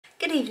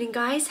Good evening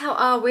guys, how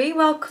are we?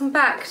 Welcome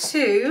back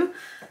to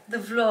the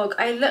vlog.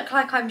 I look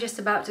like I'm just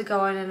about to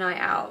go on a night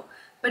out,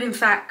 but in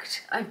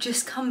fact I've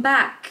just come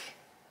back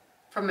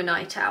from a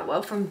night out,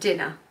 well, from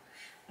dinner.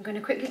 I'm going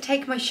to quickly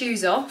take my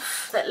shoes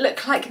off that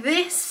look like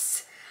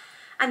this,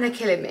 and they're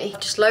killing me. I've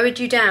just lowered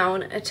you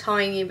down a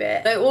tiny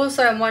bit. So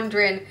also I'm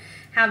wondering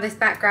how this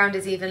background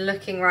is even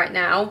looking right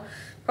now.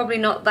 Probably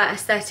not that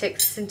aesthetic.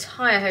 This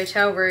entire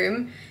hotel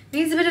room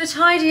needs a bit of a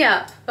tidy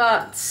up,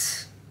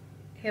 but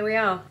here we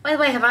are. By the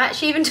way, have I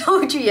actually even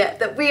told you yet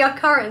that we are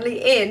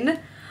currently in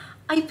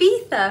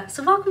IBIZA?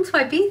 So welcome to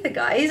IBIZA,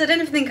 guys. I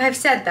don't even think I've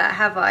said that,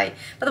 have I?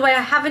 By the way,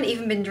 I haven't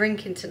even been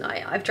drinking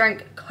tonight. I've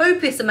drank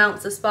copious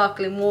amounts of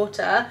sparkling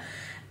water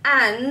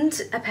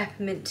and a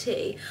peppermint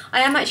tea.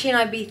 I am actually in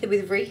IBIZA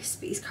with Reese,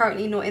 but he's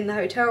currently not in the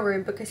hotel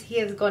room because he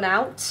has gone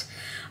out,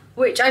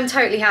 which I'm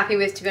totally happy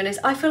with, to be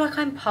honest. I feel like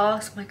I'm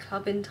past my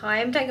clubbing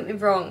time, don't get me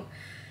wrong.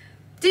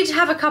 Did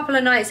have a couple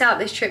of nights out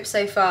this trip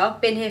so far.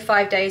 Been here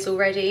 5 days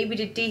already. We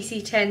did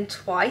DC10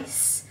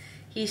 twice.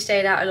 He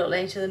stayed out a lot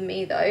later than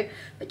me though.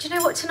 But do you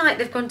know what? Tonight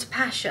they've gone to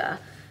Pasha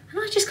and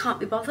I just can't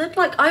be bothered.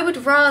 Like, I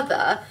would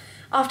rather,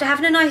 after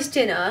having a nice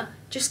dinner,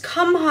 just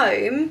come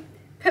home,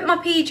 put my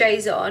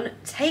PJs on,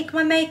 take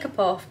my makeup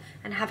off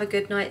and have a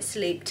good night's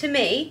sleep. To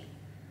me,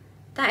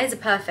 that is a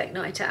perfect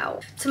night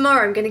out.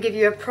 Tomorrow I'm going to give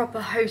you a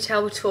proper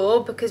hotel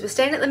tour because we're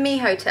staying at the Me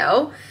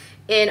Hotel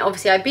in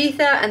obviously Ibiza,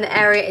 and the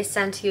area is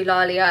Santa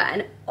Eulalia,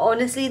 and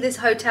honestly this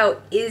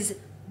hotel is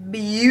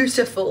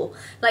beautiful.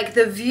 Like,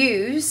 the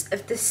views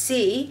of the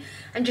sea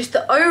and just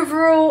the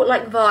overall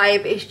like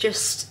vibe is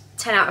just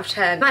 10 out of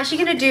 10. I'm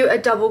actually going to do a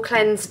double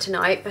cleanse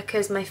tonight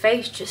because my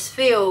face just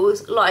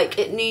feels like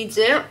it needs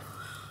it.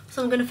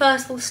 So I'm going to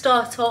first of all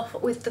start off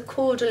with the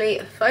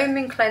Caudalie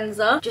foaming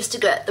cleanser just to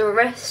get the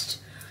rest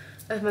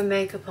of my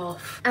makeup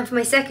off. And for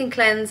my second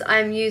cleanse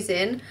I'm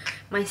using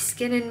my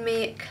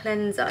Skin+Me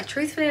Cleanser.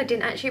 Truthfully, I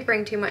didn't actually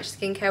bring too much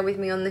skincare with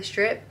me on this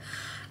trip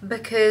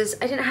because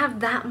I didn't have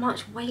that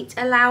much weight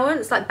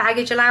allowance, like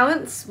baggage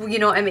allowance, well, you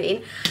know what I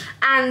mean.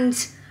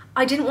 And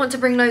I didn't want to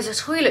bring loads of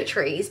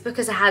toiletries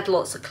because I had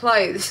lots of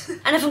clothes.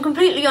 And if I'm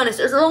completely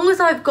honest, as long as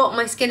I've got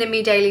my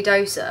Skin+Me Daily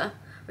Doser,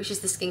 which is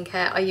the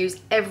skincare I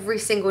use every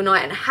single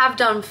night and have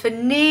done for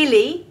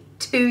nearly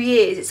 2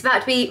 years. It's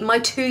about to be my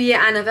 2-year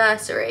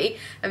anniversary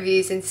of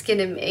using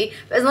Skin+Me.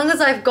 But as long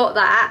as I've got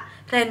that,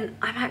 then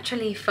I'm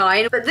actually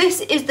fine. But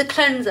this is the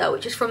cleanser,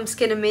 which is from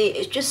Skin+Me.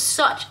 It's just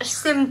such a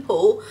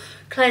simple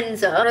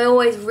cleanser, and I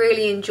always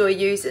really enjoy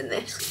using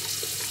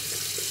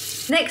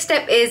this. Next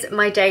step is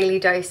my Daily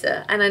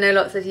Doser, and I know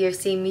lots of you have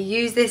seen me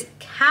use this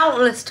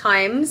countless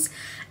times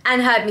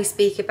and heard me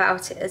speak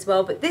about it as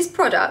well, but this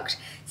product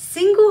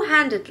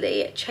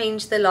single-handedly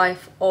changed the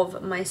life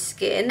of my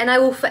skin, and I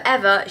will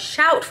forever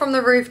shout from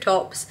the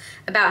rooftops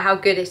about how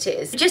good it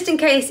is. Just in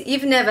case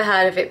you've never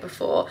heard of it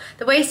before,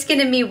 the way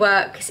Skin+Me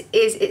works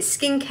is it's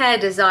skincare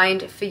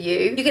designed for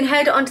you. You can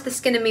head onto the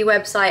Skin+Me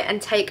website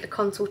and take a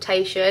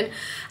consultation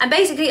and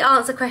basically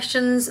answer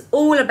questions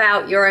all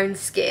about your own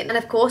skin. And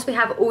of course we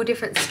have all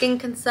different skin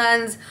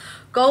concerns,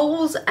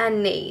 goals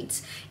and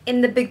needs.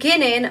 In the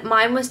beginning,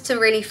 mine was to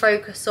really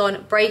focus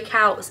on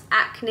breakouts,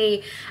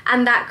 acne,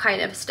 and that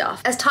kind of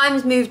stuff. As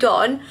time's moved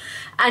on,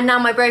 and now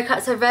my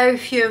breakouts are very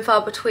few and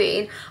far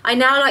between, I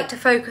now like to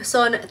focus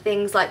on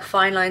things like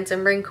fine lines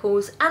and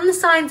wrinkles, and the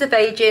signs of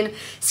aging,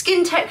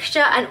 skin texture,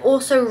 and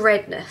also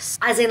redness,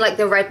 as in like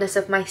the redness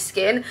of my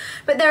skin.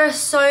 But there are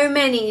so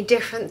many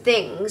different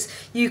things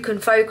you can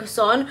focus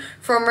on,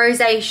 from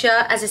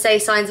rosacea, as I say,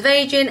 signs of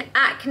aging,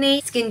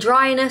 acne, skin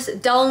dryness,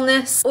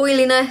 dullness,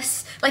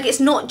 oiliness. Like,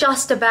 it's not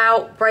just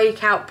about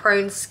breakout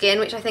prone skin,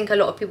 which I think a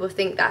lot of people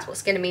think that's what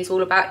Skin+Me is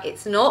all about.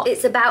 It's not.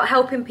 It's about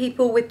helping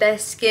people with their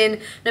skin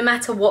no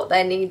matter what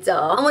their needs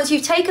are. And once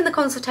you've taken the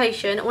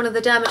consultation, one of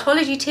the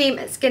dermatology team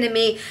at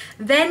Skin+Me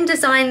then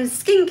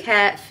designs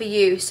skincare for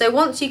you. So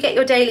once you get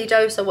your daily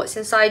dose of what's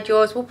inside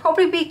yours will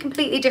probably be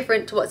completely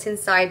different to what's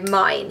inside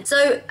mine.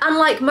 So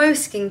unlike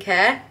most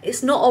skincare,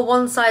 it's not a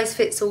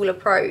one-size-fits-all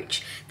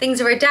approach. Things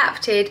are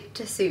adapted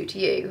to suit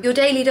you. Your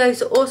daily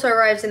dose also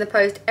arrives in the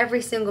post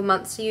every single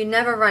month, so you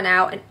never run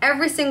out, and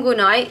every single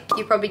night,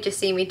 you probably just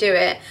see me do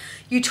it,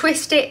 you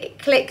twist it, it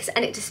clicks,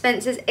 and it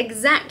dispenses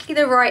exactly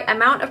the right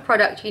amount of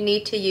product you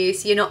need to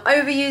use. So you're not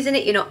overusing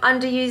it, you're not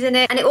underusing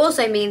it, and it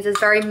also means there's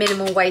very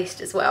minimal waste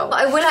as well.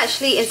 But I will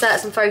actually insert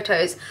some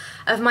photos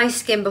of my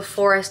skin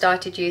before I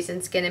started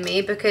using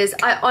Skin+Me because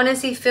I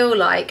honestly feel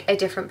like a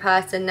different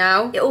person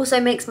now. It also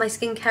makes my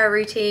skincare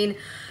routine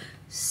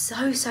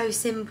so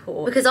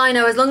simple because I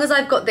know as long as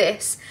I've got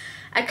this,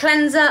 a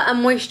cleanser, a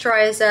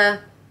moisturiser,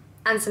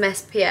 and some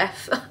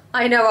SPF,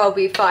 I know I'll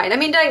be fine. I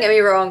mean, don't get me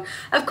wrong,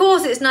 of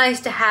course it's nice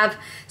to have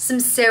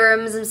some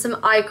serums and some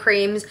eye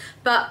creams,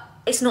 but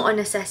it's not a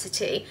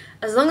necessity.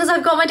 As long as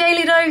I've got my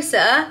daily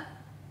doser,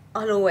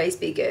 I'll always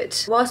be good.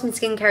 Whilst my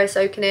skincare is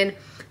soaking in,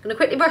 I'm gonna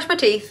quickly brush my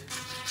teeth.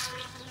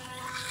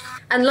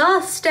 And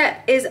last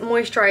step is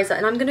moisturiser,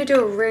 and I'm gonna do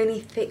a really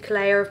thick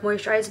layer of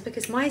moisturiser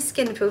because my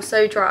skin feels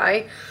so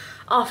dry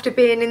after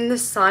being in the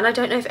sun. I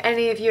don't know if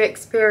any of you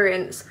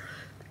experience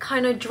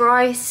kind of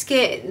dry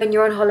skin when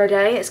you're on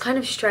holiday. It's kind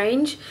of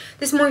strange.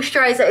 This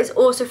moisturiser is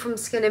also from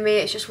Skin+Me.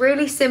 It's just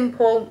really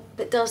simple,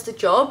 but does the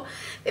job.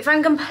 If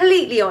I'm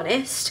completely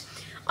honest,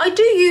 I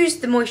do use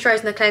the moisturiser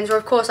and the cleanser.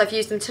 Of course, I've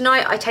used them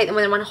tonight. I take them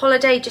when I'm on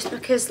holiday just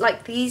because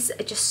like these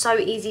are just so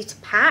easy to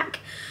pack.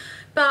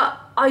 But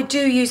I do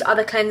use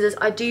other cleansers,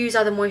 I do use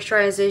other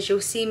moisturisers.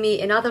 You'll see me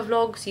in other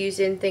vlogs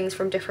using things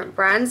from different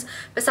brands.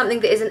 But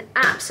something that is an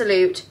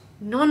absolute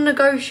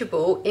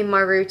non-negotiable in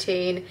my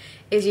routine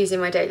is using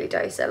my daily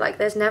doser. Like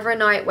there's never a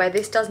night where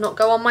this does not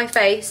go on my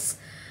face,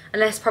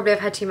 unless probably I've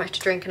had too much to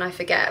drink and I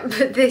forget.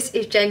 But this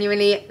is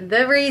genuinely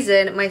the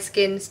reason my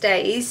skin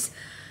stays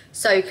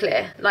so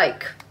clear.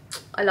 Like,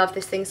 I love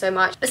this thing so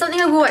much. But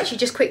something I will actually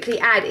just quickly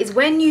add is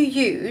when you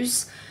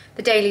use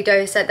the daily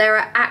doser, there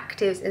are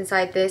actives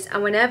inside this,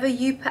 and whenever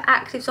you put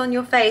actives on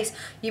your face,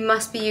 you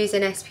must be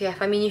using SPF.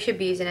 I mean, you should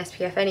be using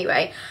SPF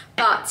anyway,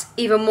 but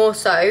even more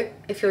so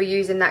if you're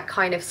using that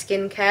kind of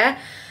skincare.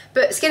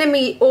 But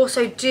Skin+Me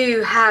also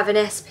do have an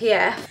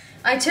SPF.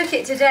 I took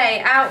it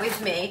today out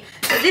with me.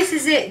 So this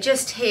is it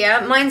just here.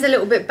 Mine's a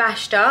little bit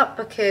bashed up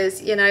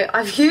because, you know,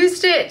 I've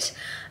used it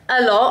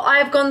a lot.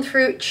 I've gone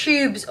through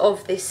tubes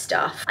of this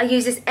stuff. I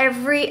use this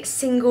every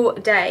single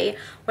day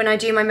when I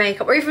do my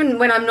makeup, or even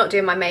when I'm not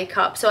doing my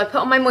makeup. So I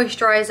put on my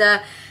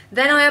moisturiser,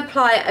 then I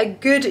apply a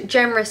good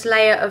generous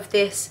layer of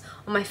this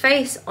on my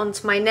face,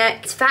 onto my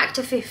neck. It's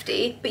factor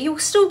 50, but you'll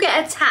still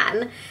get a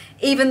tan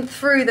even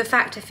through the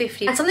factor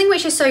 50. And something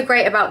which is so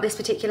great about this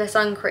particular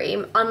sun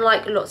cream,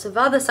 unlike lots of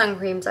other sun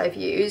creams I've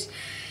used,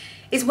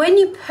 is when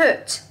you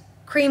put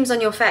creams on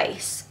your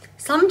face,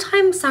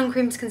 sometimes sun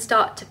creams can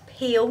start to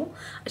peel.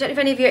 I don't know if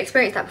any of you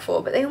experienced that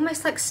before, but they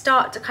almost like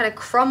start to kind of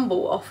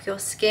crumble off your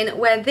skin,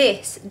 where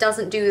this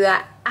doesn't do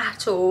that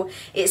at all.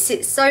 It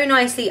sits so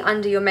nicely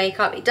under your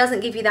makeup. It doesn't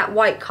give you that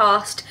white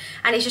cast,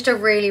 and it's just a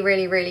really,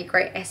 really, really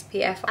great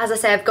SPF. As I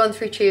say, I've gone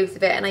through tubes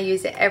of it and I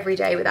use it every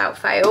day without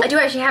fail. I do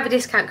actually have a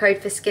discount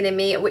code for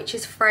Skin+Me, which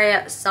is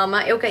Freya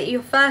Summer. It'll get you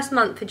your first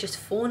month for just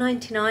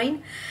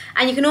 $4.99,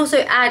 and you can also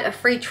add a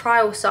free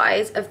trial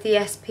size of the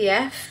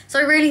SPF. So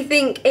I really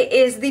think it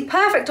is the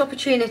perfect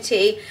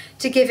opportunity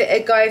to give it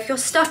a go if you're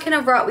stuck in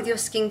a rut with your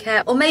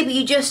skincare, or maybe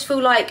you just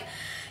feel like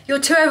you're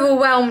too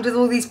overwhelmed with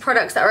all these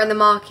products that are in the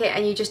market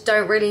and you just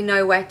don't really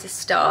know where to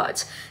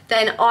start.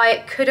 Then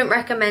I couldn't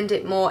recommend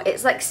it more.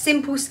 It's like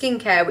simple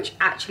skincare which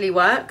actually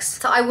works.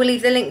 So I will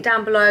leave the link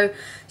down below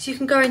so you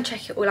can go and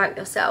check it all out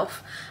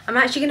yourself. I'm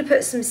actually going to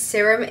put some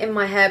serum in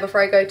my hair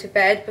before I go to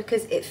bed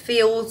because it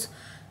feels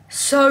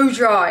so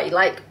dry.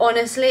 Like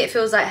honestly, it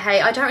feels like,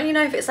 hey, I don't really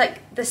know if it's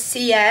like the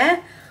sea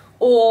air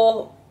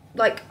or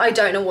like, I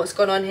don't know what's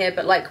gone on here,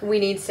 but like, we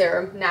need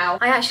serum now.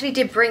 I actually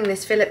did bring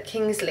this Philip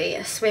Kingsley,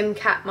 a swim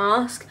cap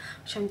mask,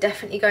 which I'm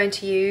definitely going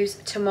to use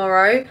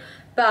tomorrow.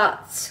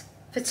 But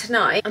for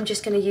tonight, I'm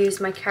just going to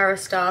use my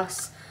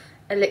Kerastase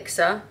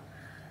elixir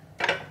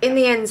in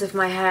the ends of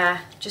my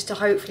hair, just to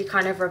hopefully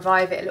kind of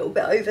revive it a little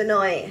bit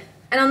overnight.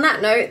 And on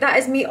that note, that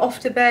is me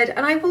off to bed,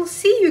 and I will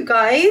see you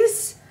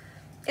guys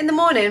in the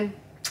morning.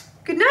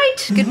 Good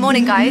night. Good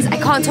morning, guys. I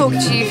can't talk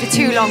to you for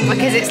too long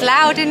because it's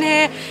loud in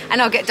here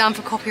and I'll get done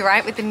for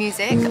copyright with the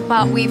music.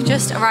 But we've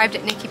just arrived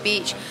at Nikki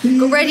Beach.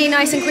 Got ready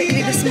nice and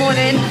quickly this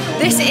morning.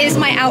 This is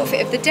my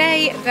outfit of the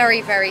day.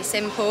 Very, very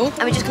simple.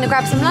 And we're just gonna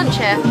grab some lunch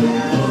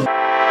here.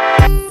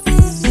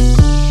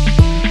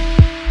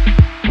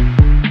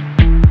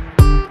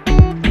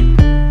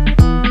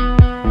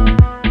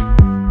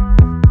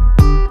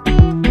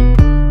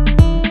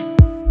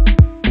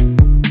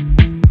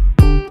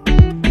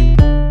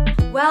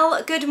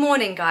 Good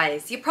morning,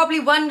 guys. You're probably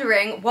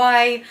wondering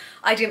why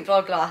I didn't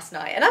vlog last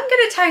night, and I'm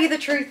gonna tell you the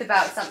truth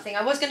about something.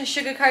 I was gonna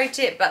sugarcoat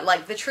it, but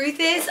like the truth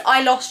is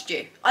I lost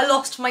you. I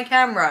lost my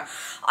camera.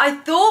 I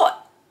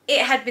thought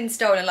it had been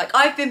stolen. Like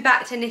I've been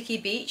back to Nikki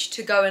Beach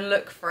to go and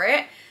look for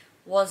it.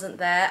 Wasn't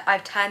there.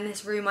 I've turned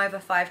this room over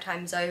 5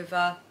 times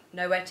over.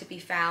 Nowhere to be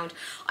found.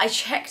 I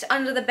checked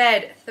under the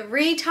bed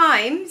 3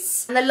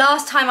 times, and the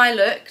last time I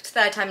looked,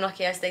 third time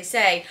lucky as they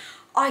say,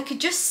 I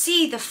could just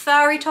see the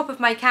furry top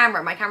of my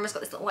camera. My camera's got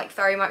this little like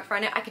furry microphone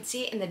in it. I could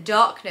see it in the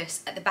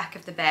darkness at the back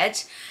of the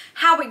bed.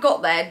 How it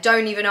got there,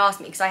 don't even ask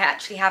me because I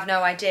actually have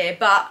no idea,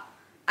 but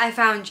I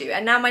found you.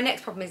 And now my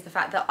next problem is the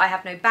fact that I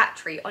have no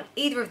battery on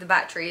either of the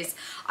batteries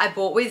I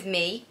bought with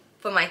me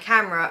for my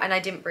camera, and I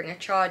didn't bring a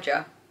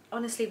charger.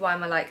 Honestly, why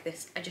am I like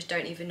this? I just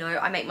don't even know.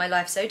 I make my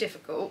life so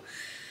difficult.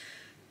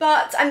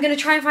 But I'm going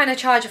to try and find a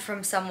charger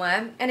from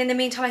somewhere. And in the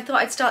meantime, I thought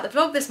I'd start the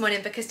vlog this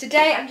morning because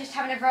today I'm just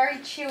having a very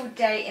chilled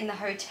day in the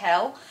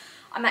hotel.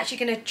 I'm actually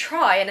going to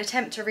try and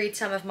attempt to read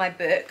some of my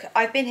book.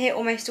 I've been here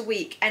almost a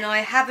week and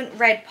I haven't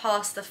read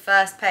past the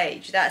first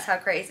page. That's how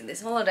crazy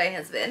this holiday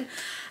has been.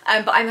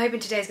 But I'm hoping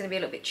today is going to be a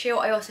little bit chill.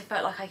 I also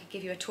felt like I could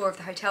give you a tour of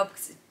the hotel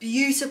because it's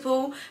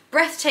beautiful,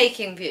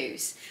 breathtaking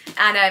views.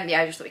 And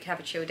yeah, I just thought we could have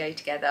a chill day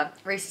together.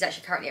 Reese is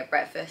actually currently at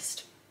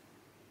breakfast.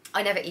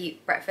 I never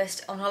eat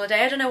breakfast on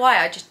holiday. I don't know why.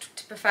 I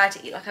just prefer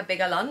to eat like a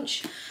bigger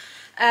lunch.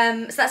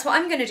 So that's what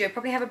I'm going to do.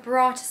 Probably have a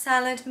burrata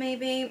salad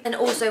maybe, and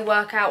also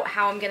work out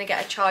how I'm going to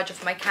get a charger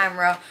for my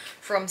camera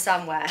from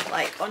somewhere.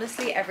 Like,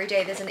 honestly, every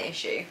day there's an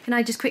issue. Can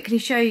I just quickly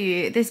show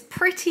you this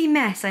pretty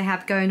mess I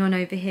have going on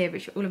over here,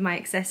 which are all of my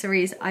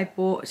accessories I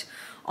bought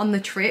on the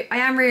trip. I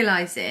am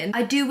realising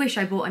I do wish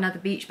I bought another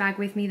beach bag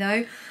with me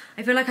though.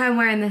 I feel like I'm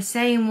wearing the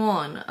same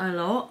one a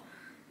lot.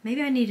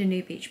 Maybe I need a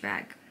new beach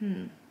bag.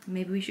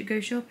 Maybe we should go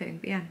shopping.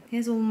 But yeah,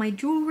 here's all my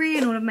jewellery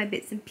and all of my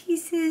bits and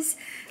pieces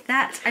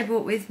that I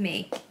brought with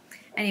me.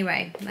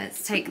 Anyway,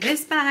 let's take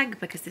this bag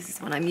because this is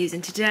what I'm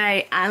using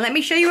today, and let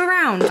me show you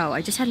around. Oh,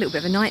 I just had a little bit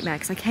of a nightmare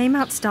because I came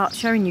out to start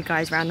showing you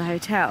guys around the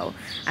hotel,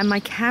 and my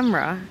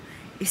camera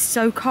is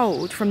so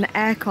cold from the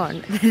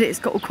aircon that it's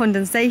got all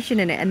condensation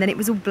in it, and then it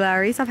was all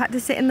blurry, so I've had to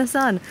sit in the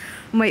sun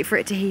and wait for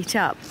it to heat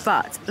up.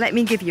 But let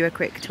me give you a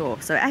quick tour.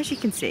 So as you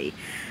can see,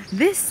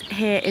 this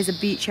here is a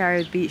beach area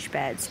with beach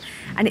beds,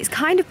 and it's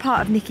kind of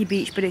part of Nikki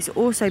Beach, but it's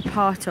also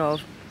part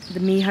of the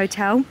Me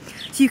Hotel.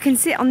 So you can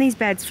sit on these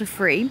beds for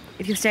free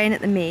if you're staying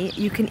at the Me.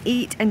 You can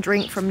eat and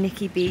drink from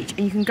Nikki Beach,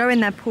 and you can go in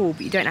their pool,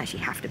 but you don't actually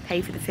have to pay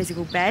for the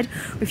physical bed.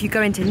 Or if you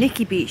go into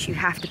Nikki Beach, you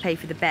have to pay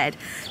for the bed.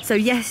 So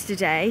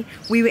yesterday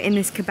we were in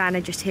this cabana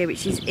just here,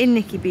 which is in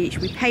Nikki Beach.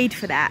 We paid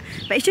for that,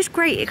 but it's just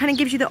great. It kind of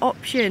gives you the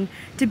option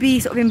to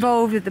be sort of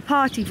involved with the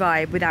party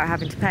vibe without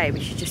having to pay,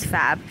 which is just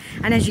fab.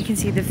 And as you can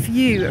see, the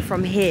view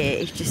from here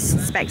is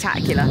just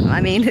spectacular. I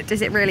mean,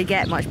 does it really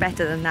get much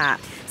better than that?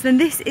 So then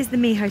this is the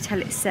Me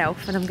Hotel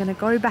itself, and I'm going to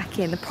go back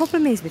in. The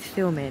problem is with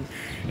filming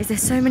is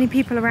there's so many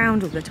people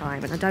around all the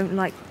time, and I don't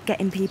like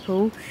getting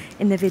people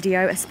in the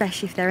video,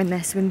 especially if they're in their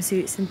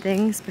swimsuits and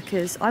things,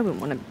 because I wouldn't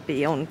want to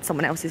be on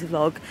someone else's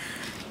vlog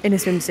in a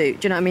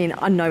swimsuit, do you know what I mean,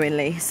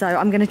 unknowingly. So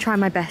I'm going to try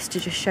my best to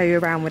just show you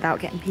around without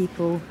getting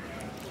people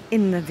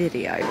in the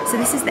video. So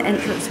this is the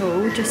entrance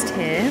hall just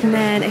here, and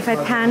then if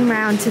I pan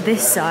round to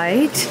this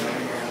side,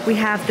 we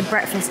have the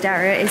breakfast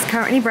area. It's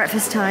currently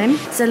breakfast time,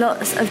 so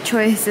lots of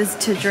choices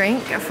to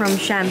drink, from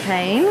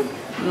champagne,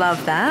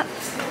 love that,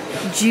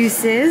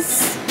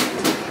 juices,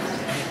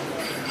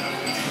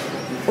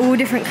 all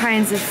different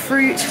kinds of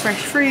fruit,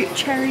 fresh fruit,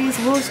 cherries,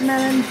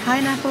 watermelon,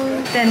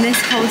 pineapple. Then this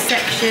whole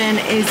section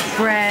is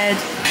bread,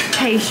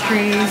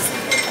 pastries,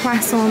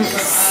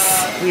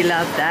 croissants, we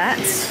love that.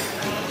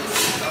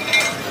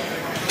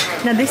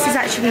 Now this is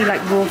actually like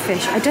raw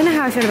fish. I don't know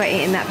how I feel about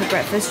eating that for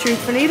breakfast,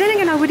 truthfully. Then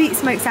again, I would eat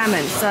smoked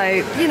salmon, so,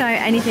 you know,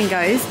 anything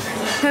goes.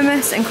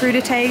 Hummus and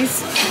crudités.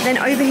 Then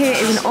over here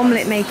is an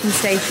omelette making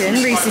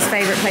station, Reese's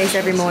favourite place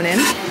every morning.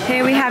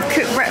 Here we have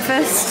cooked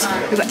breakfast.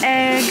 We've got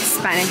eggs,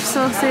 Spanish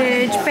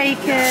sausage,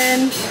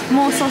 bacon,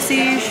 more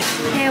sausage.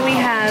 Here we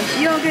have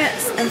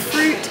yogurts and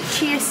fruit,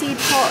 chia seed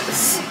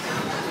pots,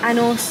 and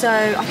also,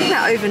 I think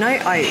they're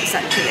overnight oats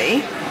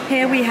actually.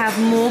 Here we have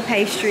more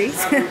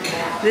pastries.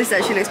 This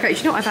actually looks great.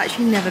 You know what? I've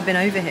actually never been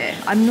over here.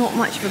 I'm not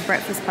much of a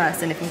breakfast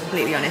person, if I'm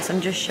completely honest.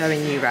 I'm just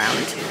showing you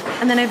around.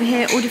 And then over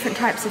here, all different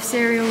types of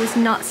cereals,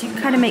 nuts. You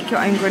can kind of make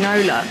your own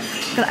granola.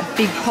 Got that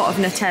big pot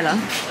of Nutella.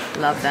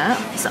 Love that.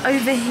 So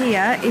over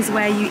here is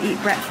where you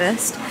eat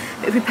breakfast.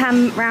 But if we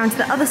pan round to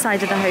the other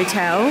side of the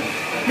hotel,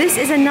 this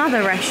is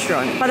another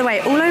restaurant. By the way,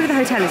 all over the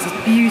hotel is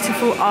this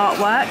beautiful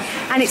artwork,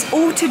 and it's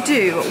all to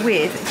do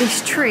with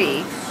this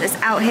tree that's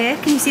out here.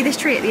 Can you see this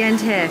tree at the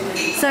end here?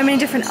 So many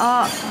different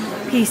art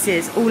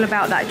pieces all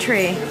about that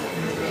tree,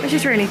 which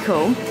is really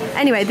cool.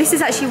 Anyway, this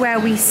is actually where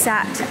we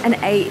sat and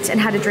ate and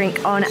had a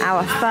drink on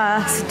our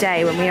first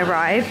day when we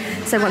arrived.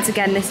 So once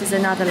again, this is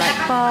another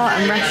like bar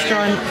and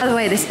restaurant. By the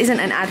way, this isn't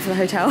an ad for the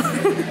hotel.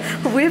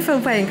 We're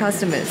full paying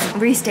customers.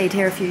 Reece stayed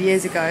here a few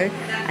years ago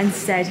and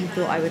said he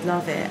thought I would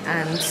love it,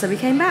 and so we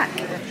came back.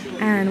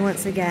 And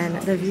once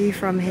again, the view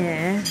from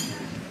here,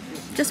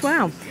 just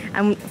wow.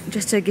 And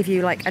just to give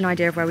you like an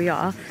idea of where we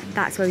are,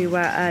 that's where we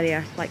were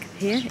earlier. Like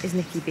here is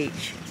Nikki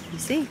Beach, you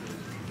see?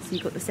 So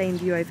you've got the same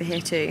view over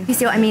here too. You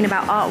see what I mean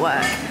about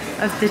artwork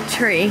of the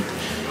tree?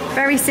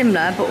 Very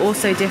similar, but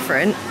also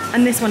different.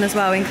 And this one as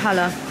well in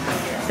colour.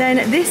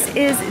 Then this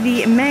is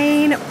the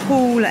main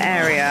pool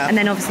area. And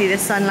then obviously the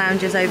sun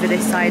lounges over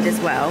this side as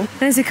well.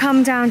 Then as we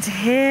come down to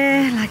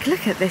here, like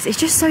look at this, it's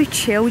just so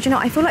chilled. You know,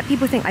 I feel like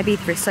people think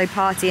Ibiza is so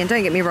party, and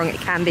don't get me wrong, it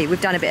can be.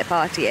 We've done a bit of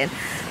partying,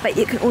 but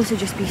it can also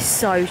just be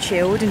so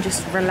chilled and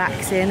just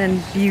relaxing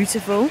and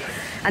beautiful.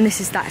 And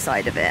this is that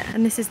side of it.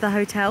 And this is the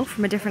hotel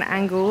from a different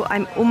angle.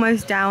 I'm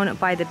almost down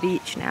by the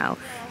beach now.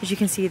 As you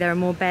can see, there are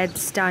more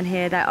beds down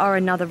here. There are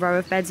another row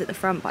of beds at the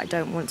front, but I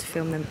don't want to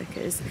film them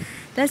because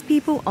there's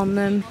people on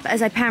them. But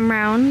as I pan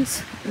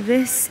round,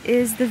 this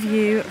is the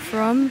view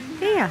from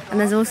here.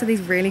 And there's also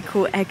these really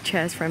cool egg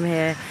chairs from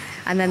here.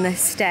 And then the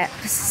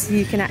steps, so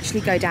you can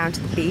actually go down to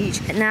the beach.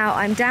 And now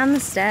I'm down the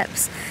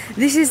steps.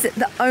 This is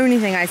the only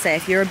thing I say,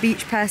 if you're a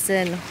beach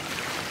person,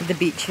 the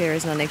beach here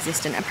is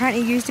non-existent.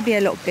 Apparently it used to be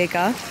a lot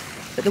bigger,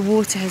 but the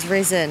water has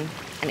risen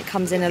and it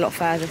comes in a lot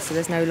further, so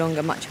there's no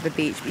longer much of a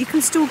beach. But you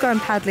can still go and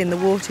paddle in the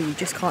water, you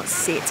just can't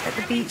sit at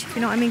the beach, if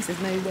you know what I mean, so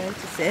there's nowhere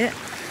to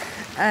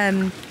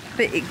sit.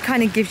 But it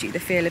kind of gives you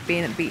the feel of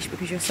being at the beach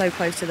because you're so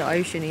close to the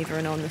ocean,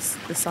 even on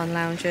the sun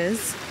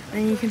lounges.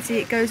 And you can see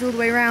it goes all the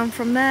way around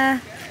from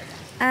there.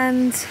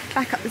 and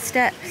back up the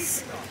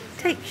steps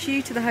takes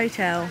you to the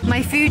hotel.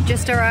 My food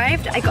just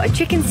arrived. I got a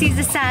chicken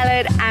Caesar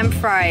salad and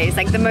fries,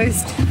 like the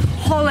most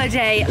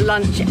holiday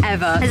lunch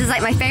ever. This is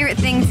like my favorite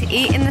thing to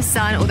eat in the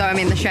sun, although I'm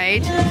in the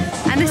shade.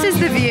 And this is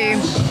the view.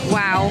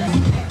 Wow.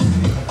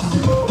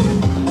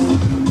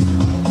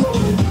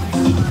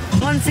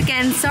 Once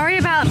again, sorry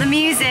about the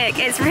music.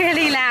 It's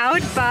really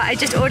loud, but I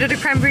just ordered a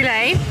creme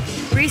brulee.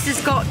 Reese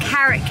has got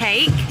carrot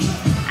cake,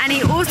 and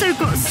he also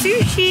got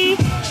sushi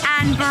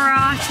and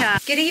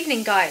burrata. Good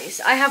evening, guys.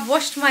 I have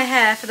washed my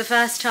hair for the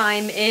first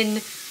time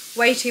in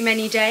way too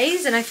many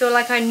days, and I feel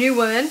like I'm a new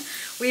woman.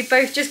 We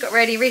both just got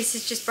ready. Reese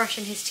is just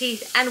brushing his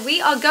teeth, and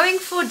we are going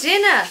for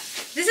dinner.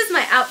 This is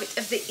my outfit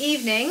of the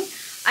evening.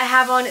 I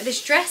have on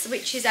this dress,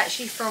 which is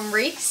actually from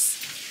Reese.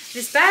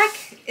 This bag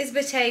is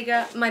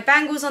Bottega. My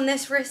bangles on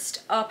this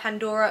wrist are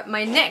Pandora.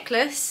 My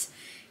necklace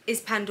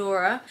is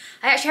Pandora.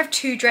 I actually have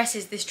two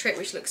dresses this trip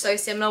which look so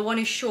similar. One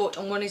is short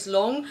and one is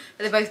long,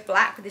 but they're both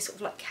black with this sort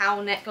of like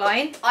cowl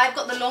neckline. I've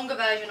got the longer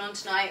version on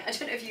tonight. I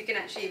don't know if you can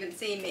actually even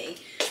see me.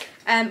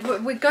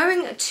 But we're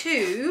going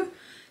to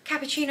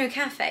Cappuccino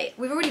Cafe.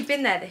 We've already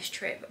been there this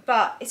trip,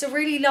 but it's a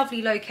really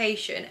lovely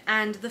location,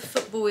 and the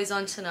football is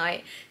on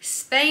tonight.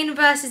 Spain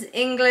versus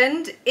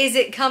England. Is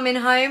it coming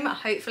home?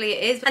 Hopefully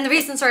it is. And the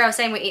reason, sorry, I was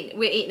saying we're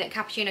eating at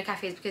Cappuccino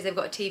Cafe is because they've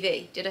got a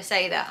TV. Did I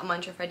say that? I'm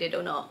unsure if I did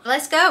or not.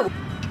 Let's go.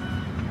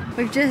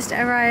 We've just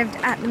arrived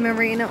at the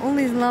marina. All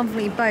these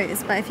lovely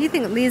boats, but if you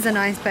think these are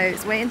nice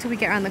boats, wait until we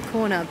get around the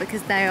corner,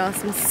 because there are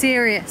some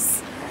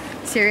serious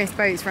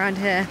boats around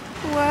here.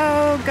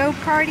 Whoa, go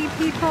party,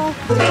 people.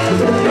 We've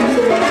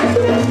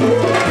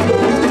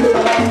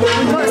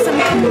got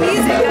some cool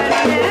music going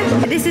on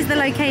here. This is the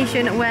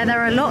location where there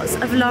are lots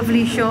of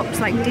lovely shops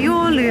like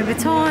Dior, Louis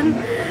Vuitton,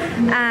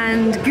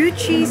 and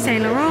Gucci,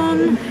 Saint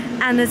Laurent,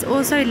 and there's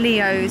also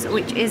Leo's,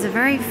 which is a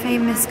very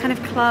famous kind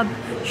of club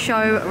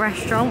show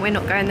restaurant. We're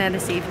not going there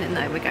this evening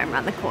though, we're going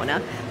around the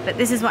corner. But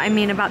this is what I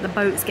mean about the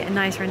boats getting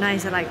nicer and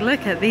nicer. Like,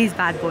 look at these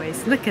bad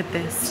boys, look at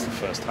this. It's the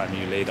first time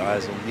you laid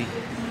eyes on me.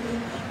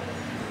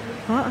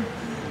 What?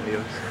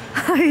 Leo's.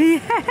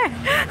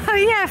 Oh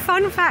yeah,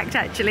 fun fact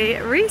actually,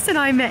 Reese and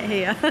I met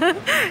here.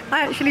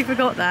 I actually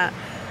forgot that.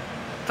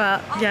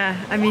 But yeah,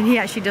 I mean, he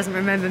actually doesn't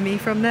remember me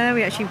from there.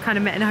 We actually kind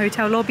of met in a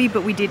hotel lobby,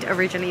 but we did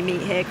originally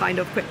meet here kind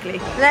of quickly.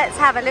 Let's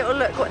have a little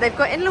look what they've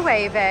got in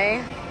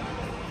LOEWE.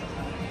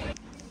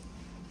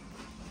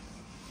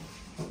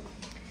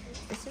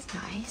 This is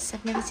nice.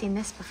 I've never seen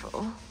this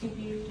before.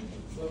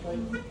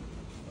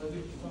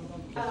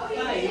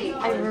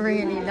 I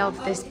really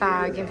love this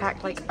bag. In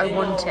fact, like, I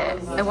want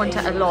it. I want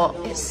it a lot.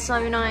 It's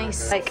so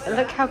nice. Like,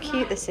 look how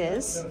cute this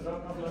is.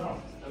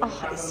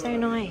 Oh, it's so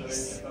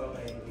nice.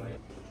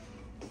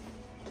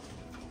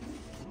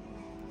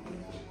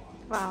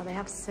 Wow, they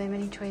have so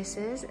many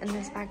choices in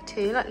this bag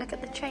too. Like, look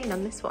at the chain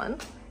on this one.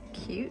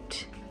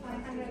 Cute.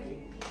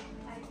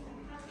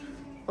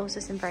 Also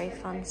some very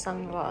fun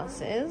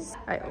sunglasses.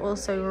 I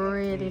also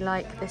really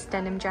like this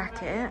denim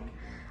jacket.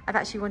 I've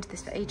actually wanted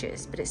this for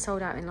ages, but it's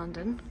sold out in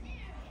London.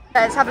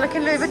 Let's have a look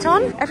in Louis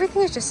Vuitton.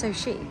 Everything is just so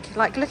chic.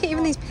 Like, look at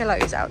even these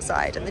pillows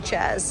outside and the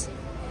chairs.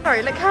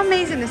 Sorry, look how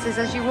amazing this is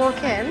as you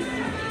walk in.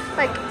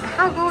 Like,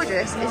 how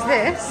gorgeous is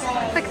this?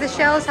 Like, the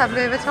shells have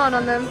Louis Vuitton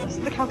on them. Just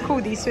look how cool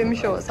these swim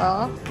shorts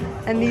are.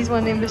 And these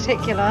one in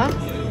particular.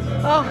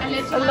 Oh,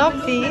 I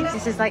love these.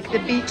 This is like the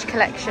beach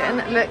collection.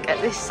 Look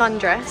at this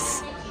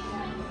sundress.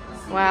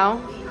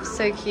 Wow,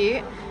 so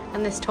cute.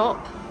 And this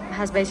top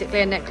has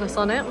basically a necklace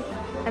on it.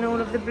 And all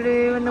of the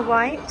blue and the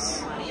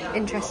white.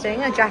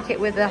 Interesting. A jacket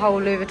with the whole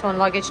Louis Vuitton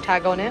luggage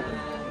tag on it.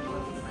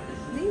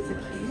 These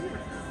are cute.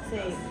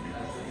 See.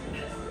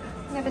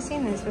 Never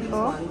seen these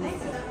before.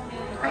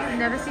 I have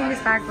never seen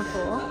this bag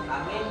before.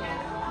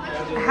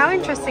 How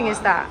interesting is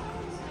that?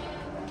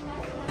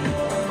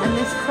 And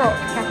this crop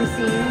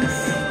capucines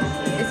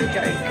is a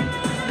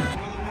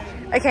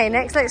joke. Okay,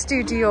 next let's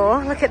do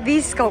Dior. Look at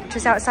these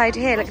sculptures outside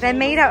here. Look, they're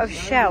made out of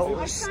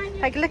shells.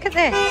 Like, look at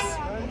this.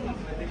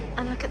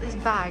 And look at this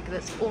bag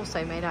that's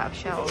also made out of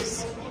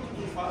shells.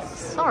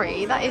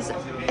 Sorry, that is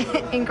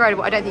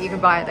incredible. I don't think you can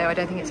buy it though. I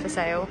don't think it's for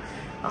sale.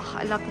 Oh,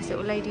 I love this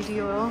little Lady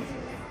Dior.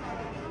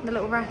 The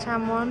little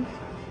rattan one.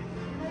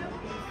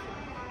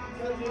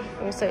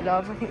 Also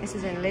love, I think this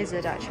is in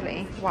lizard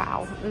actually.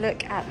 Wow,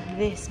 look at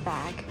this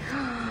bag.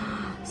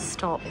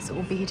 Stop, it's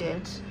all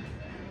beaded.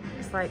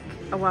 It's like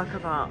a work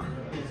of art.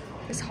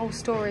 This whole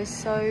store is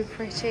so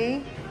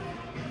pretty.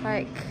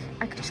 Like,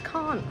 I just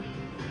can't.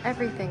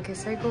 Everything is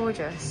so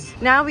gorgeous.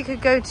 Now we could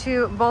go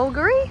to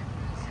Bulgari,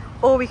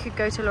 or we could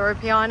go to Loro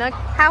Piana.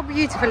 How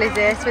beautiful is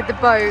this with the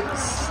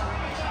boats?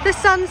 The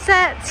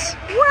sunset,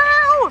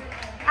 wow!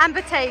 And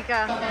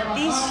Bottega.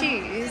 These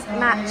shoes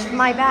match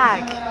my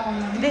bag,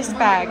 this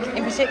bag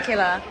in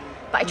particular,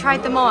 but I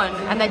tried them on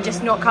and they're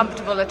just not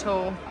comfortable at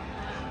all.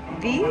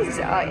 These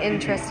are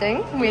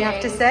interesting, we have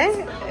to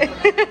say.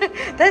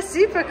 They're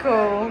super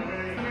cool.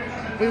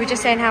 We were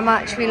just saying how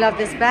much we love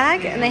this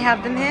bag, and they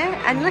have them here.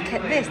 And look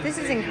at this. This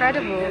is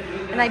incredible.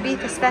 An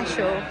IBIZA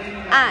special.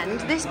 And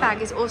this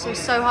bag is also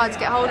so hard to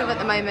get hold of at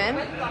the moment.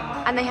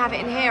 And they have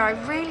it in here. I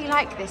really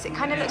like this. It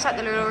kind of looks like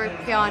the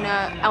LOEWE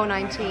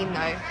L19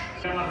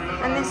 though.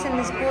 And this in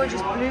this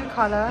gorgeous blue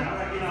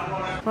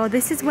colour. Well,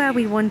 this is where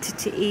we wanted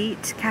to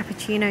eat,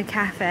 Cappuccino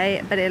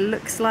Cafe, but it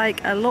looks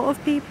like a lot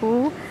of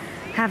people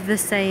have the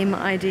same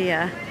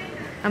idea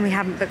and we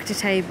haven't booked a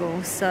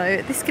table, so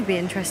this could be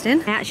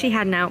interesting. I actually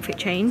had an outfit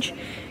change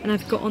and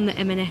I've got on the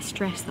M&S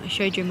dress that I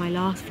showed you in my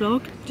last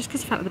vlog, just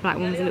because I felt the black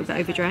one was a little bit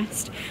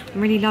overdressed. I'm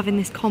really loving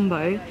this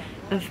combo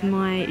of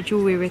my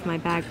jewellery with my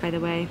bag, by the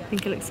way. I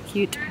think it looks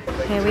cute.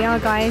 Here we are,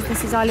 guys.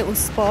 This is our little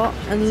spot,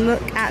 and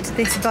look at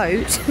this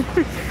boat.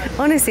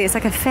 Honestly, it's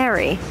like a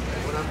ferry.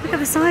 Look at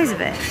the size of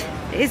it.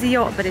 It is a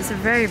yacht, but it's a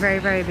very, very,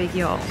 very big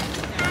yacht.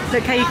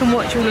 Look how you can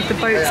watch all of the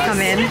boats come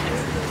in.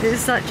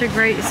 It's such a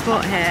great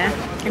spot here.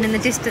 And in the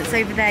distance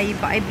over there, you've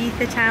got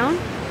IBIZA town,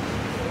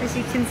 as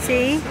you can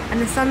see.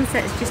 And the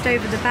sunset's just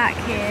over the back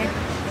here.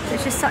 So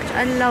it's just such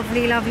a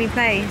lovely, lovely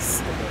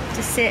place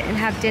to sit and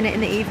have dinner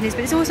in the evenings.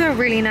 But it's also a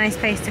really nice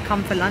place to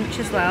come for lunch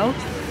as well.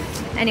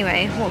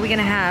 Anyway, what are we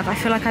gonna have? I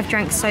feel like I've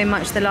drank so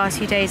much the last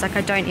few days, like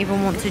I don't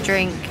even want to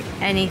drink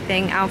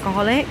anything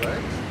alcoholic.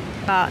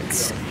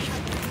 But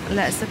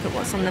let's look at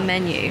what's on the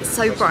menu. It's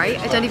so bright,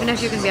 I don't even know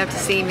if you're going to be able to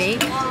see me,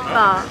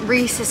 but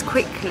Reese has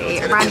quickly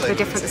ran to a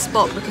different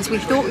spot because we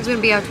thought we were going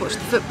to be able to watch the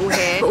football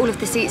here, but all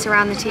of the seats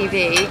around the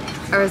TV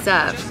are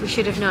reserved. We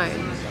should have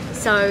known.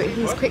 So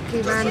he's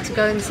quickly ran to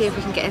go and see if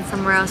we can get in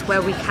somewhere else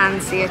where we can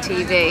see a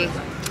TV.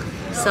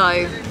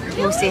 So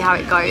we'll see how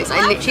it goes.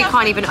 I literally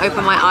can't even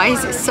open my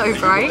eyes, it's so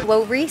bright.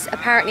 Well, Reese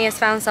apparently has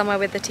found somewhere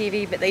with the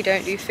TV, but they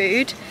don't do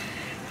food.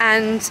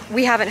 And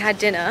we haven't had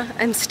dinner.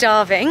 I'm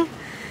starving.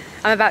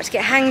 I'm about to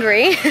get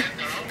hangry,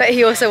 but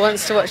he also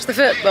wants to watch the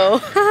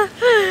football.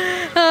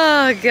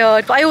 Oh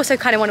God, but I also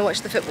kind of want to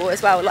watch the football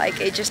as well,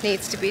 like it just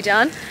needs to be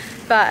done.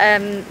 But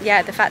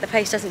yeah, the fact the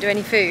place doesn't do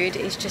any food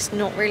is just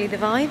not really the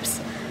vibes,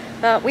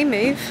 but we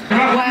move.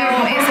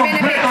 Well, it's been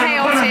a bit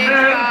chaotic,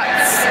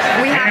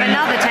 but we have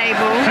another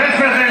table,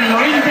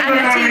 and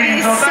the TV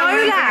is so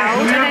loud,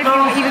 I don't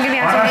know if you're even going to be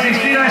able to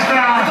hear me.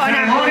 I've got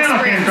an Apple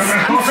Spritz,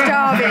 I'm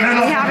starving,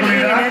 we haven't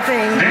eaten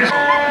anything.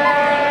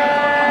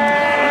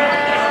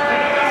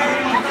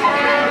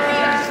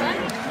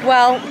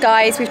 Well,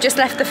 guys, we've just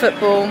left the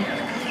football.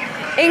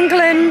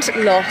 England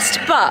lost,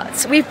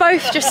 but we've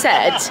both just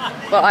said,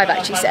 well, I've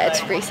actually said,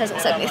 Reese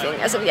hasn't said anything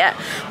as of yet,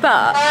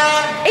 but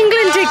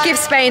England did give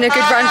Spain a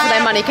good run for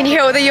their money. Can you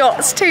hear all the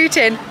yachts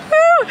tooting?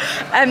 Woo!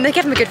 They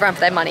gave them a good run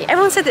for their money.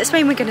 Everyone said that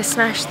Spain were going to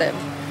smash them.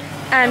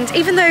 And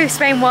even though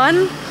Spain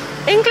won,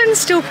 England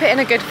still put in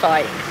a good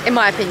fight, in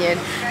my opinion,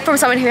 from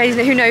someone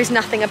who knows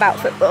nothing about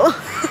football.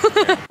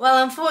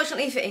 Well,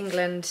 unfortunately for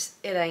England,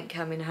 it ain't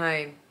coming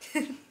home.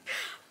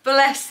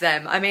 Bless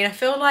them. I mean, I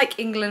feel like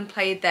England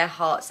played their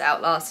hearts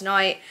out last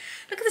night.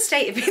 Look at the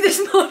state of me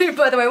this morning,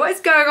 by the way. What is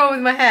going on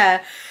with my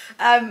hair?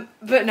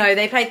 But no,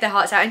 they played their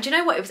hearts out. And do you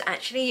know what? It was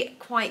actually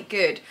quite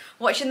good.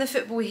 Watching the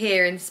football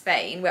here in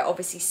Spain, where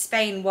obviously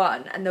Spain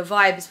won and the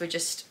vibes were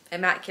just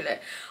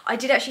immaculate. I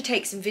did actually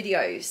take some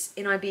videos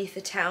in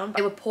IBIZA town.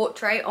 They were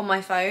portrait on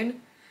my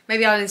phone.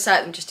 Maybe I'll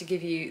insert them just to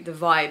give you the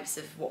vibes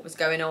of what was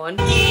going on.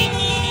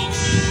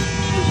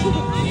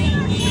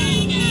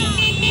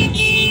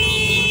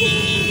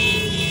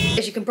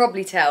 As you can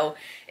probably tell,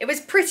 it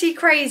was pretty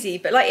crazy,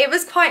 but like it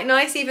was quite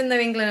nice. Even though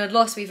England had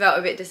lost, we felt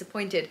a bit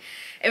disappointed.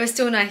 It was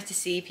still nice to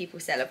see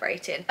people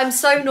celebrating. I'm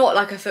so not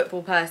like a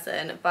football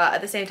person, but at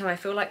the same time I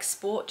feel like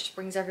sport just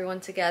brings everyone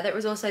together. It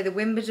was also the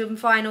Wimbledon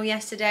final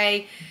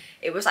yesterday.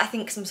 It was, I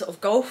think, some sort of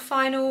golf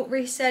final,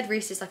 Reese said.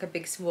 Reese is like a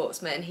big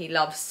sportsman. He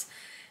loves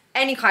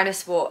any kind of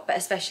sport, but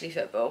especially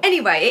football.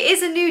 Anyway, it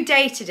is a new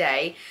day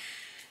today.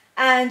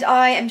 And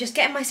I am just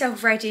getting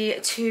myself ready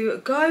to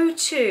go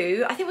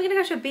to, I think we're going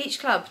to go to a beach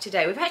club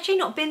today. We've actually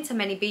not been to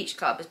many beach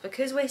clubs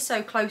because we're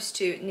so close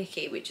to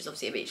Nikki, which is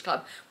obviously a beach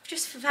club. We've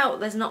just felt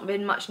there's not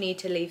been much need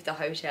to leave the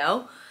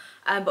hotel.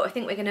 But I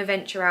think we're going to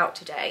venture out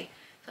today.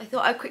 So I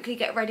thought I'd quickly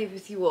get ready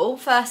with you all.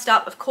 First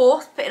up, of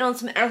course, putting on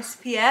some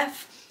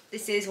SPF.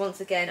 This is, once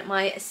again,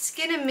 my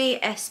Skin+Me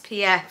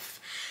SPF.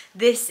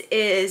 This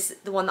is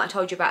the one that I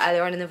told you about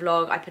earlier on in the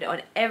vlog. I put it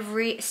on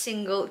every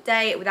single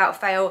day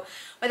without fail.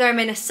 Whether I'm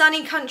in a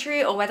sunny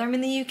country or whether I'm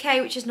in the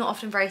UK, which is not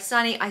often very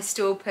sunny, I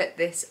still put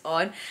this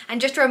on.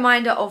 And just a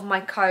reminder of my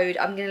code,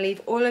 I'm going to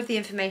leave all of the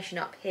information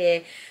up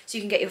here so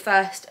you can get your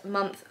first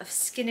month of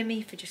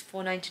Skin+Me for just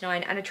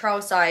 $4.99 and a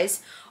trial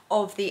size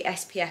of the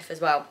SPF as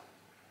well,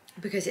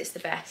 because it's the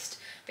best.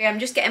 But yeah, I'm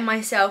just getting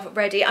myself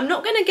ready. I'm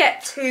not going to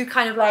get too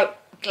kind of like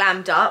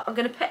glammed up. I'm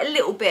going to put a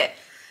little bit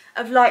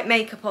of light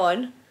makeup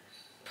on.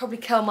 Probably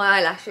curl my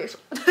eyelashes,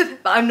 but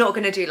I'm not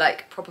going to do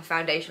like proper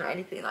foundation or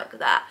anything like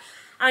that.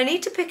 I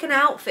need to pick an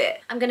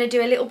outfit. I'm going to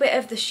do a little bit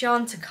of the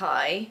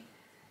Chantecaille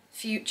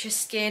Future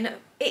Skin.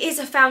 It is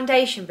a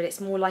foundation, but it's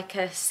more like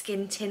a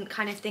skin tint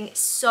kind of thing. It's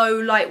so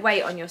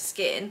lightweight on your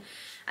skin,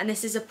 and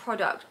this is a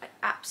product I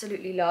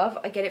absolutely love.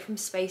 I get it from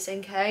Space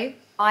NK.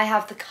 I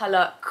have the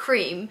colour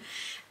Cream,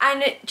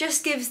 and it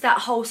just gives that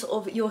whole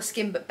sort of your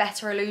skin but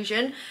better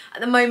illusion. At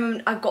the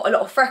moment I've got a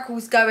lot of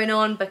freckles going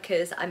on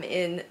because I'm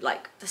in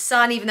like the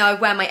sun, even though I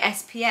wear my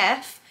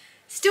SPF.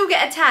 Still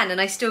get a tan and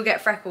I still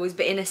get freckles,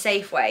 but in a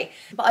safe way.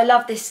 But I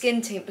love this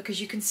skin tint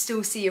because you can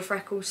still see your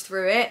freckles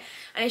through it,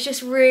 and it's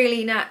just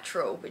really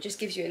natural, but just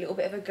gives you a little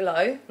bit of a glow.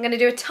 I'm going to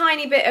do a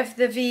tiny bit of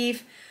the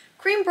VEVE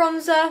cream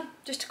bronzer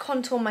just to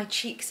contour my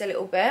cheeks a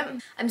little bit.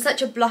 I'm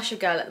such a blusher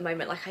girl at the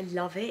moment, like I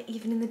love it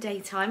even in the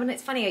daytime, and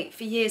it's funny,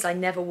 for years I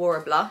never wore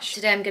a blush.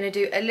 Today I'm going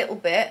to do a little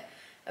bit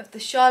of the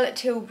Charlotte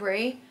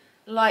Tilbury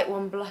Light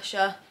One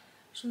blusher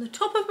just on the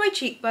top of my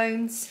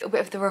cheekbones. A little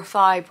bit of the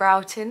Refi brow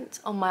tint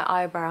on my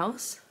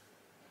eyebrows.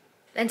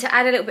 Then to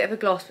add a little bit of a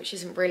gloss, which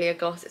isn't really a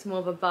gloss, it's more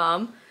of a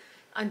balm,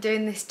 I'm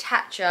doing this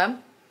Tatcha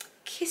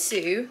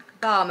Kissu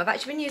balm. I've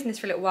actually been using this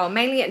for a little while,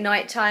 mainly at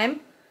night time,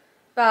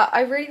 but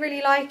I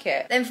really like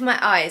it. Then for my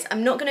eyes,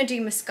 I'm not going to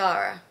do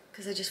mascara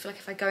because I just feel like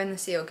if I go in the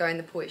sea or go in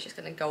the pool, it's just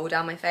going to go all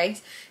down my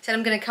face. So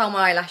I'm going to curl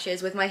my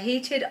eyelashes with my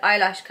heated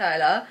eyelash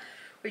curler,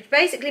 which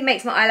basically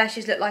makes my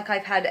eyelashes look like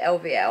I've had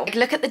LVL. Like,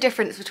 look at the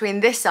difference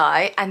between this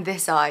eye, and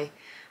this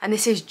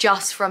is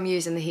just from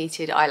using the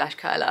heated eyelash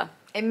curler.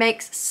 It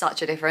makes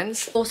such a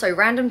difference. Also,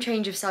 random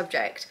change of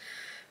subject,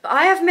 but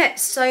I have met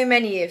so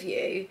many of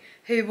you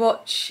who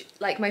watch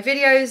like my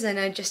videos and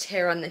are just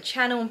here on the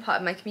channel and part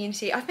of my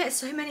community. I've met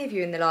so many of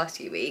you in the last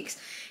few weeks.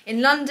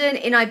 In London,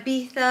 in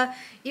Ibiza,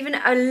 even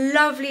a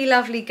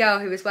lovely girl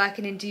who was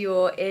working in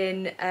Dior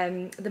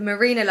in the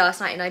marina last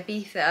night in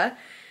Ibiza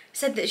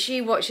said that she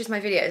watches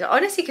my videos. I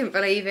honestly couldn't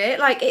believe it.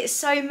 Like, it's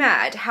so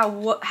mad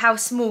how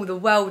small the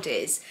world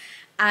is,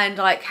 and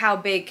like how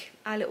big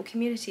our little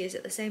community is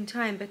at the same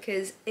time,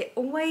 because it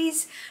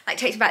always like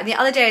takes me back. And the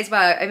other day as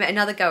well, I met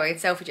another girl in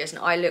Selfridges and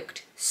I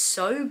looked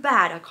so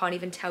bad, I can't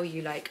even tell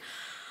you. Like,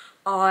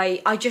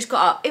 I just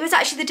got up. It was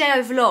actually the day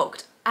I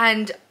vlogged,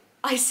 and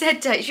I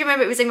said to her, do you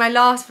remember it was in my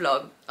last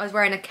vlog, I was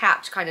wearing a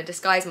cap to kind of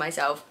disguise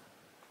myself.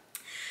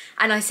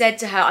 And I said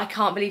to her, I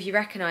can't believe you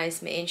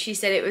recognised me. And she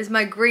said it was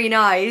my green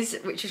eyes,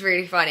 which was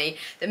really funny,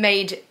 that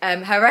made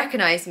her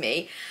recognise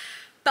me.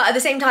 But at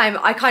the same time,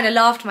 I kind of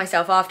laughed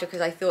myself after,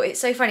 because I thought it's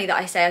so funny that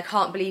I say, I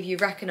can't believe you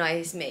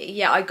recognised me.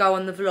 Yeah, I go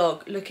on the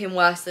vlog looking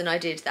worse than I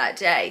did that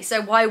day.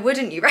 So why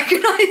wouldn't you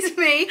recognise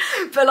me?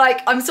 But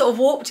like, I'm sort of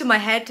warped in my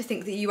head to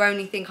think that you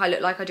only think I look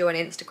like I do on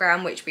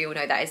Instagram, which we all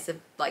know that is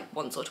like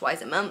once or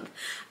twice a month.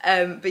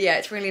 But yeah,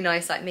 it's really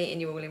nice like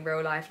meeting you all in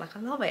real life. Like,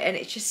 I love it. And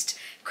it's just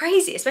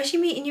crazy, especially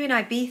meeting you in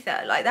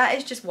Ibiza. Like, that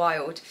is just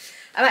wild.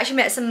 I've actually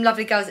met some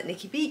lovely girls at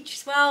Nikki Beach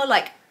as well.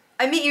 Like,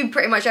 I meet you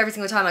pretty much every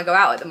single time I go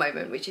out at the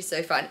moment, which is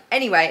so fun.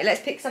 Anyway,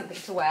 let's pick something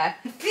to wear.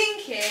 I'm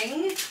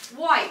thinking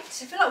white.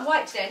 I feel like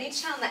white today. I need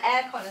to turn on the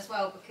aircon as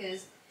well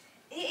because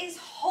it is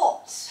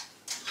hot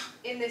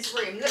in this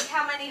room. Look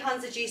how many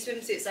HUNZA G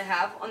swimsuits I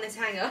have on this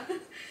hanger.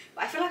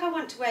 But I feel like I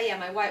want to wear, yeah,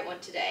 my white one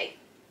today.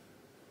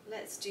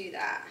 Let's do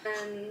that.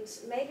 And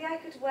maybe I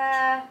could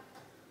wear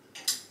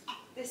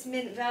this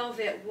mint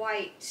velvet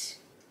white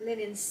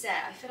linen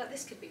set. I feel like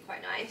this could be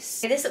quite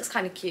nice. This looks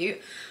kind of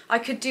cute. I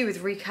could do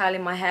with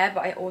recurling my hair,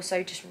 but I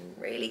also just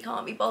really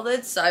can't be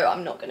bothered, so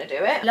I'm not gonna do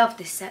it. I love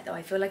this set though.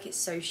 I feel like it's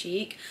so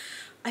chic.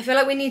 I feel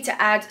like we need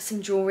to add some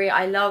jewellery.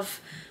 I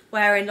love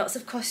wearing lots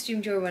of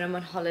costume jewellery when I'm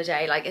on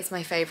holiday. Like, it's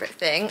my favourite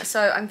thing.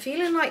 So I'm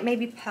feeling like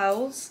maybe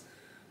pearls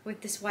with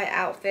this white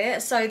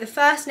outfit. So the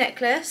first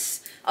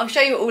necklace, I'll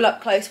show you all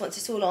up close once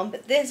it's all on,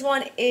 but this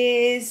one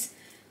is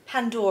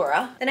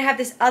Pandora. Then I have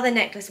this other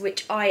necklace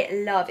which I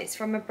love. It's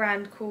from a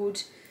brand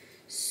called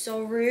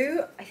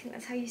Soru. I think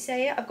that's how you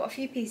say it. I've got a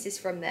few pieces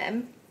from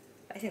them.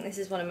 I think this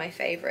is one of my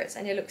favourites,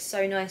 and it looks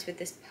so nice with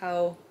this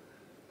pearl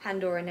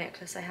Pandora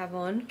necklace I have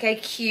on. Okay,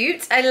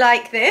 cute. I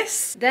like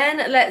this.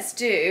 Then let's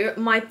do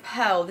my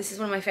pearl. This is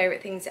one of my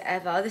favourite things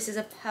ever. This is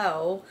a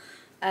pearl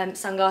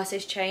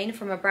sunglasses chain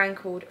from a brand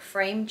called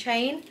Frame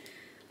Chain.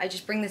 I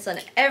just bring this on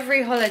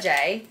every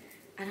holiday,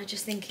 and I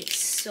just think it's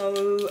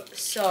so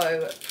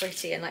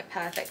pretty and like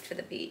perfect for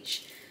the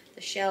beach.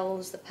 The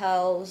shells, the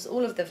pearls,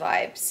 all of the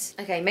vibes.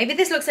 Okay, maybe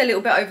this looks a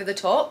little bit over the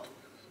top,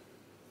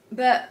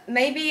 but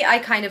maybe I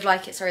kind of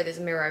like it. Sorry, there's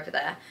a mirror over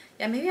there.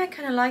 Yeah, maybe I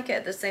kind of like it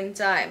at the same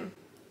time.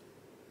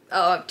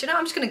 Oh, do you know,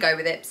 I'm just gonna go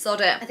with it,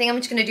 sod it. I think I'm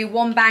just gonna do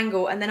one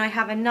bangle, and then I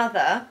have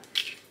another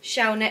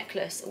shell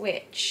necklace,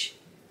 which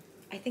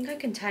I think I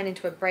can turn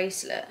into a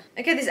bracelet.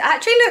 Okay, this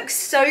actually looks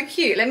so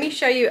cute. Let me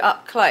show you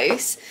up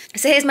close.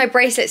 So here's my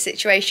bracelet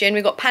situation.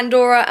 We've got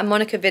Pandora and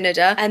Monica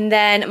Vinader. And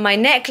then my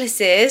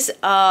necklaces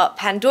are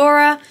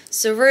Pandora,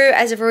 Soru,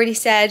 as I've already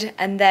said,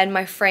 and then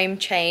my Frame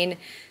Chain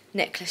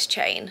necklace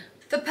chain.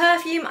 For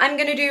perfume, I'm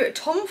gonna do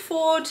Tom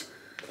Ford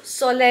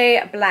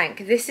Soleil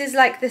Blanc. This is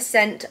like the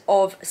scent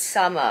of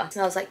summer. It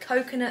smells like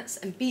coconuts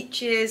and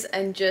beaches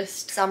and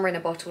just summer in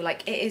a bottle.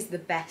 Like, it is the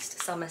best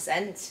summer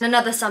scent.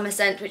 Another summer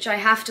scent which I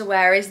have to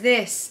wear is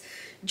this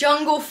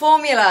Jungle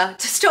Formula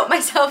to stop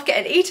myself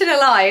getting eaten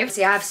alive.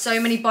 See, I have so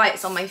many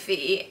bites on my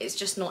feet, it's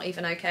just not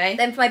even okay.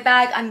 Then for my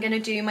bag, I'm gonna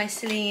do my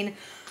Celine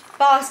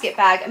basket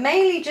bag,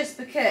 mainly just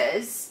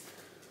because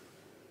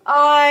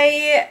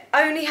I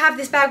only have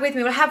this bag with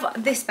me. Well, I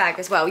have this bag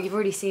as well. You've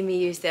already seen me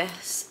use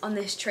this on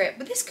this trip,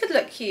 but this could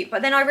look cute.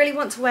 But then I really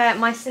want to wear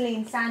my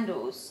Celine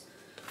sandals,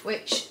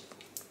 which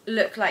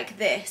look like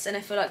this, and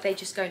I feel like they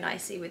just go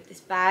nicely with this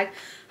bag.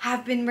 I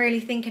have been really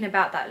thinking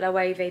about that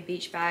LOEWE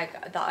beach bag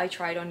that I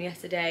tried on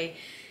yesterday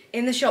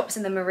in the shops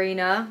in the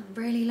marina.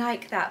 Really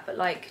like that, but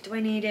like, do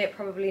I need it?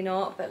 Probably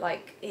not, but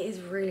like, it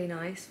is really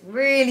nice.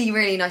 Really,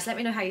 really nice. Let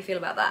me know how you feel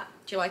about that.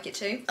 Do you like it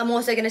too? I'm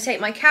also going to take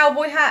my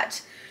cowboy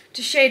hat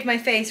to shade my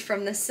face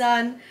from the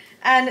sun.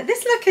 And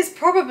this look is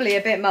probably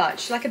a bit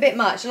much, like a bit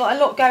much. A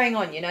lot going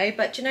on, you know,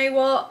 but you know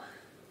what?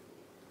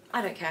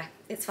 I don't care.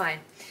 It's fine.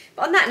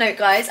 But on that note,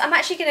 guys, I'm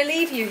actually going to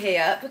leave you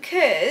here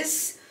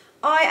because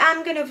I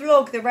am going to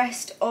vlog the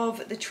rest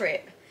of the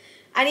trip.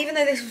 And even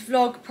though this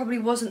vlog probably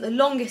wasn't the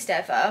longest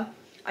ever,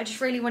 I just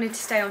really wanted to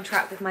stay on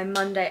track with my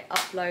Monday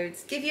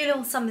uploads, give you a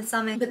little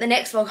something. But the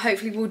next vlog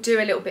hopefully will do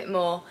a little bit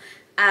more,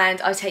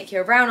 and I'll take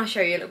you around, I'll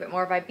show you a little bit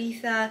more of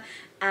Ibiza,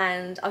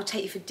 and I'll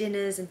take you for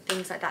dinners and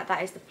things like that.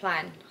 That is the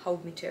plan.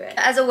 Hold me to it.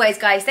 As always,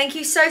 guys, thank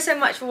you so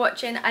much for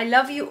watching. I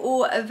love you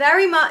all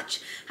very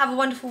much. Have a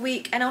wonderful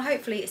week, and I'll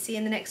hopefully see you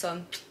in the next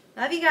one.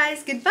 Love you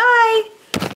guys. Goodbye.